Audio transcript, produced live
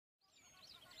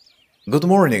Good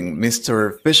morning,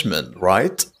 Mr. Fishman,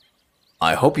 right?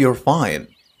 I hope you're fine.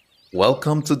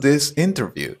 Welcome to this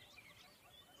interview.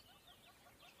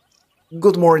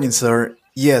 Good morning, sir.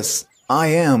 Yes, I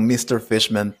am Mr.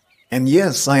 Fishman. And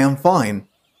yes, I am fine.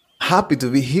 Happy to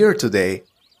be here today.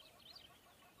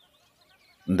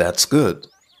 That's good.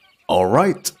 All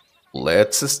right,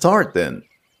 let's start then.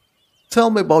 Tell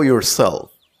me about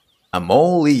yourself. I'm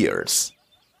all ears.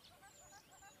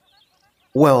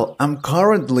 Well, I'm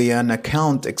currently an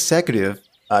account executive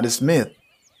at Smith,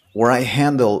 where I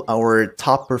handle our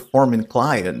top performing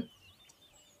client.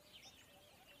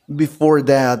 Before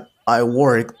that, I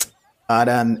worked at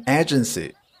an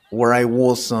agency where I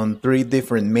was on three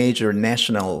different major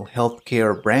national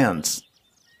healthcare brands.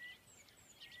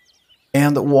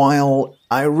 And while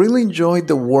I really enjoyed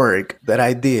the work that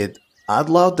I did, I'd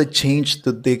love the change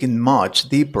to dig in much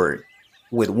deeper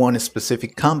with one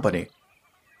specific company,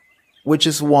 which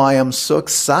is why I'm so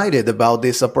excited about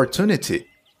this opportunity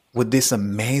with this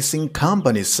amazing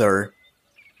company, sir.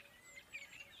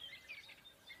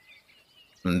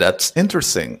 That's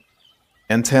interesting.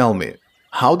 And tell me,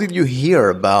 how did you hear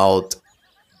about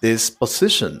this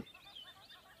position?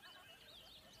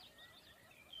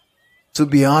 To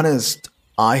be honest,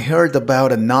 I heard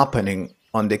about an opening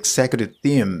on the executive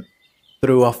team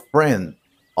through a friend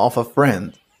of a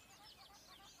friend.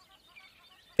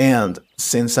 And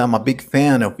since I'm a big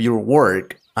fan of your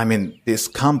work, I mean, this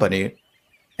company,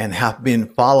 and have been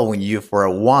following you for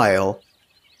a while,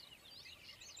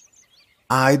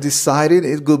 I decided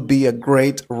it could be a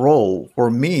great role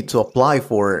for me to apply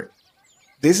for.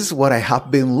 This is what I have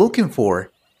been looking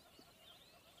for.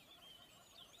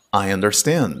 I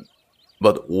understand.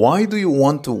 But why do you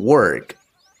want to work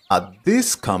at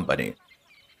this company?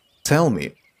 Tell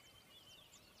me.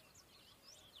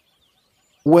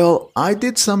 Well, I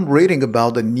did some reading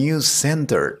about the new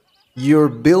center you're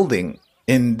building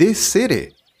in this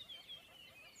city,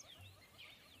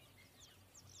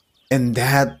 and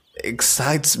that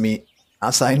excites me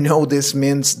as I know this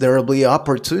means there will be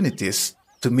opportunities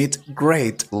to meet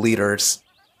great leaders.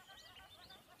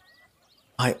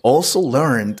 I also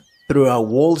learned through a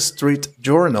Wall Street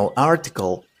Journal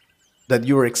article that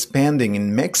you're expanding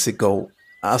in Mexico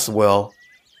as well.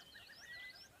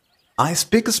 I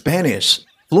speak Spanish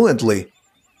fluently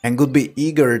and would be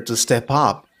eager to step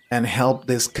up and help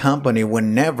this company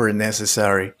whenever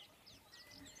necessary.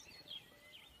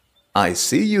 I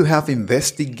see you have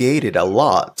investigated a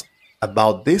lot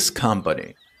about this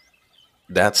company.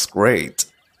 That's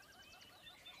great.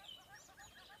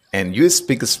 And you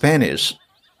speak Spanish.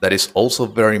 That is also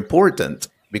very important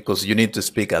because you need to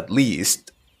speak at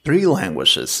least three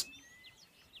languages.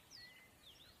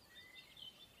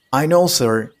 I know,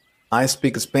 sir. I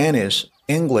speak Spanish,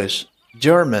 English,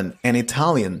 German, and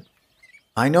Italian.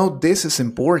 I know this is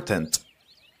important.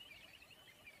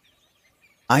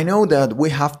 I know that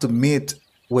we have to meet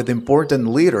with important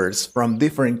leaders from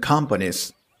different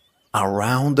companies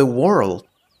around the world.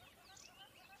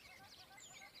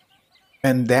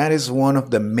 And that is one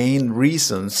of the main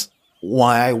reasons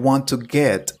why I want to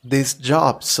get this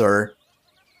job, sir.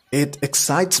 It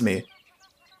excites me.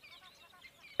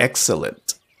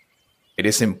 Excellent. It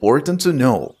is important to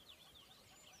know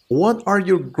what are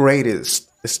your greatest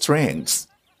strengths.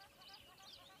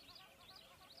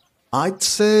 I'd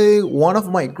say one of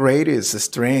my greatest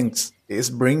strengths is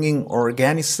bringing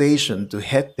organization to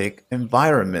hectic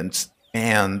environments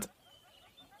and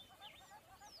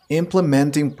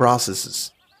implementing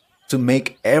processes to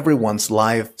make everyone's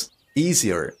life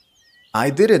easier. I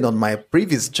did it on my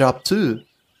previous job too.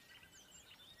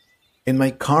 In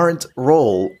my current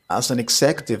role as an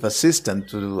executive assistant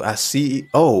to a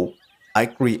CEO, I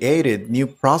created new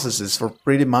processes for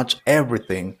pretty much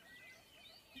everything,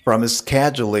 from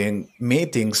scheduling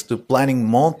meetings to planning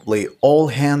monthly all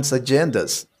hands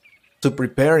agendas to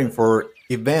preparing for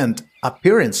event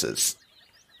appearances.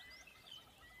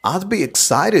 I'd be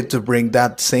excited to bring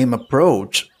that same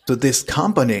approach to this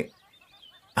company.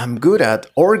 I'm good at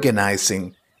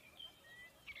organizing.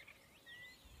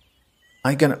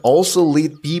 I can also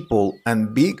lead people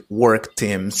and big work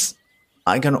teams.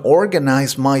 I can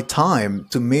organize my time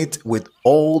to meet with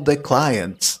all the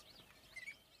clients.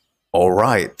 All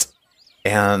right.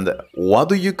 And what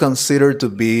do you consider to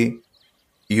be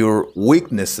your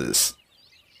weaknesses?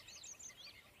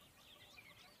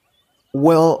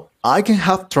 Well, I can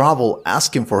have trouble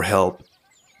asking for help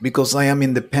because I am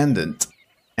independent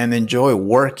and enjoy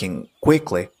working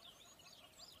quickly.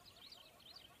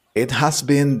 It has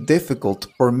been difficult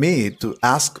for me to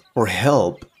ask for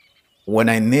help when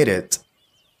I need it.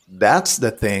 That's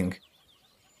the thing.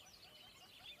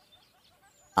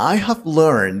 I have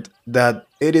learned that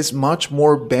it is much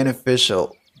more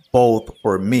beneficial both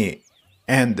for me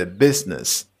and the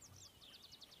business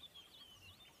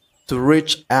to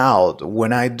reach out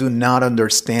when I do not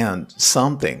understand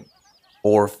something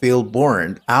or feel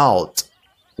burned out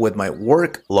with my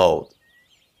workload.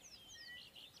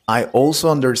 I also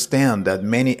understand that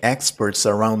many experts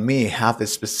around me have a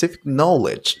specific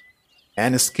knowledge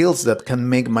and skills that can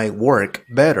make my work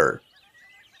better.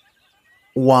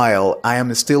 While I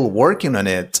am still working on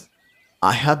it,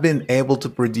 I have been able to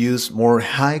produce more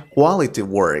high quality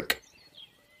work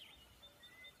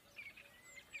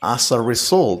as a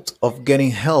result of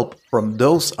getting help from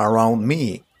those around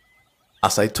me.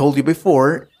 As I told you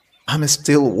before, I'm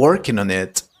still working on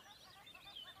it.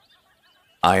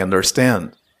 I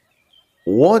understand.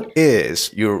 What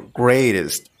is your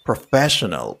greatest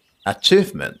professional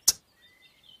achievement?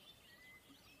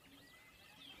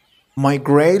 My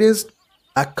greatest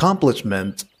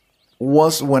accomplishment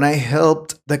was when I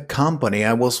helped the company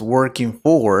I was working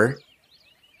for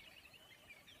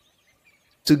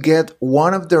to get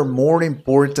one of their more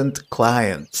important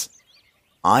clients.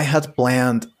 I had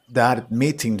planned that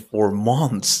meeting for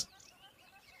months.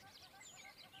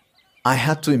 I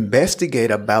had to investigate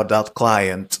about that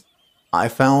client. I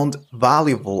found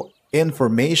valuable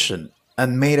information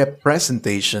and made a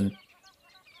presentation.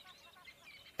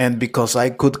 And because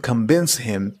I could convince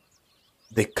him,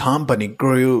 the company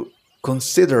grew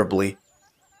considerably.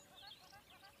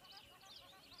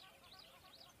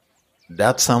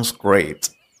 That sounds great.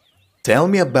 Tell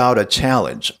me about a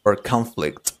challenge or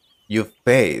conflict you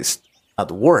faced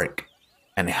at work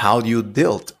and how you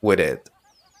dealt with it.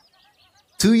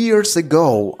 2 years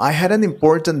ago, I had an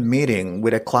important meeting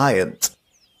with a client.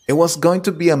 It was going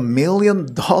to be $1 million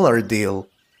deal.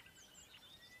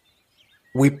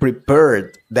 We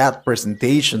prepared that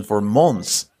presentation for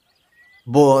months,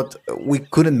 but we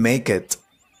couldn't make it.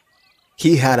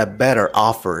 He had a better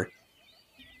offer.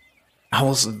 I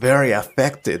was very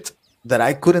affected that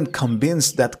I couldn't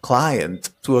convince that client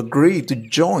to agree to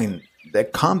join the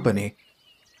company.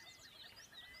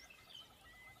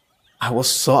 I was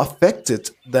so affected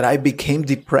that I became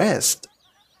depressed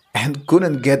and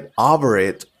couldn't get over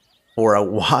it for a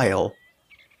while.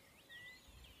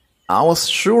 I was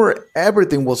sure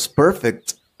everything was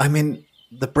perfect. I mean,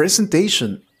 the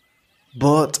presentation,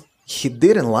 but he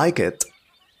didn't like it.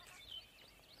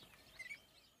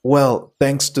 Well,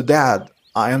 thanks to that,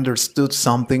 I understood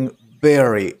something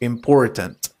very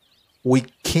important. We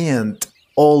can't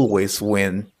always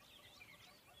win.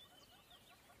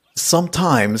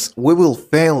 Sometimes we will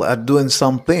fail at doing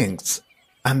some things,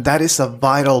 and that is a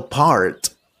vital part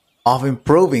of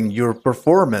improving your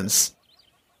performance.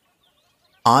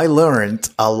 I learned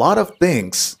a lot of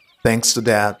things thanks to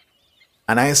that,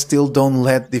 and I still don't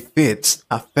let defeats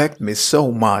affect me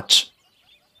so much.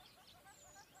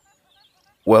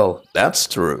 Well, that's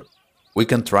true. We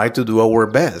can try to do our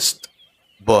best,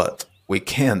 but we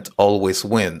can't always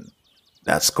win.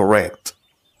 That's correct.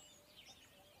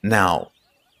 Now,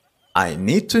 I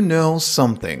need to know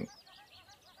something.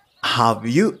 Have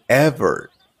you ever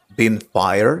been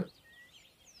fired?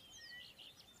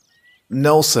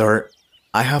 No, sir.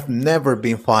 I have never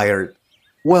been fired.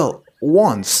 Well,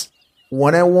 once,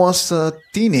 when I was a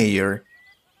teenager,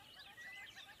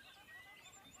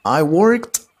 I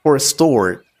worked for a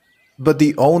store, but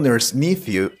the owner's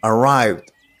nephew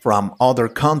arrived from other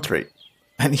country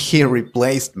and he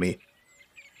replaced me.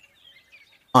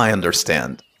 I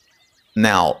understand.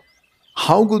 Now,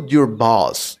 how would your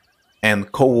boss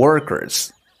and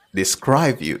coworkers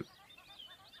describe you?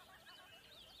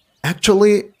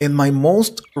 Actually, in my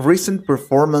most recent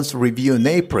performance review in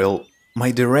April,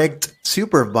 my direct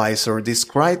supervisor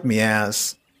described me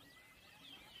as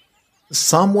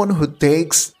someone who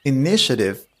takes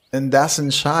initiative and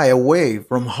doesn't shy away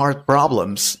from hard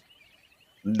problems.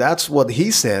 That's what he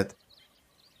said.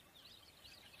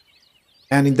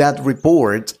 And in that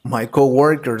report, my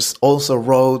coworkers also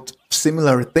wrote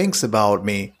similar things about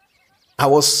me. I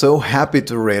was so happy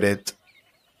to read it.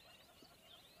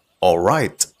 All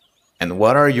right. And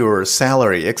what are your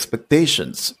salary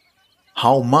expectations?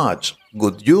 How much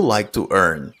would you like to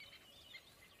earn?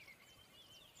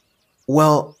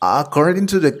 Well, according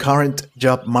to the current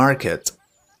job market,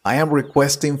 I am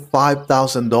requesting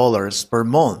 $5,000 per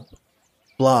month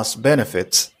plus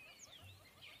benefits.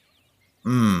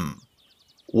 Hmm.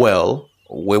 Well,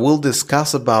 we will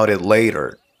discuss about it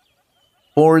later.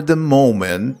 For the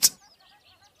moment,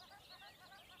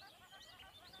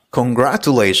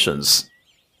 congratulations.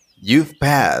 You've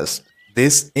passed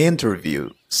this interview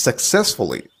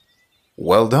successfully.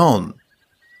 Well done.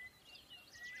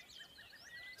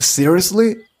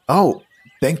 Seriously? Oh,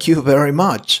 Thank you very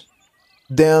much.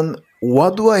 Then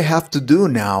what do I have to do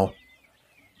now?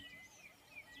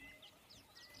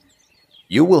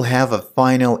 You will have a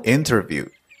final interview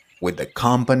with the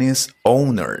company's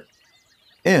owner.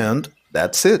 And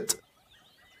that's it.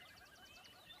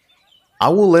 I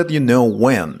will let you know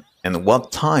when and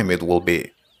what time it will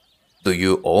be. Do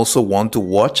you also want to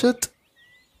watch it?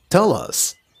 Tell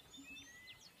us.